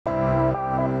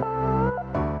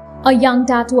A young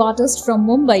tattoo artist from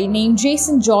Mumbai named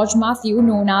Jason George Mathew,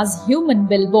 known as Human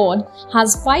Billboard,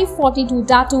 has 542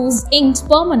 tattoos inked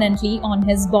permanently on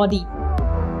his body.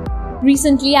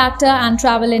 Recently, actor and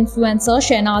travel influencer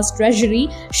Shehnaz Treasury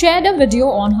shared a video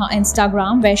on her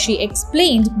Instagram where she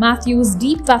explained Mathew's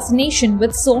deep fascination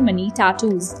with so many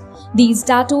tattoos. These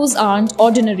tattoos aren't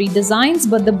ordinary designs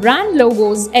but the brand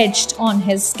logos etched on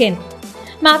his skin.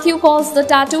 Mathew calls the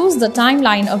tattoos the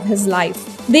timeline of his life.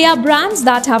 They are brands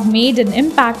that have made an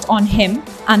impact on him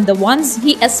and the ones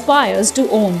he aspires to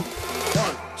own.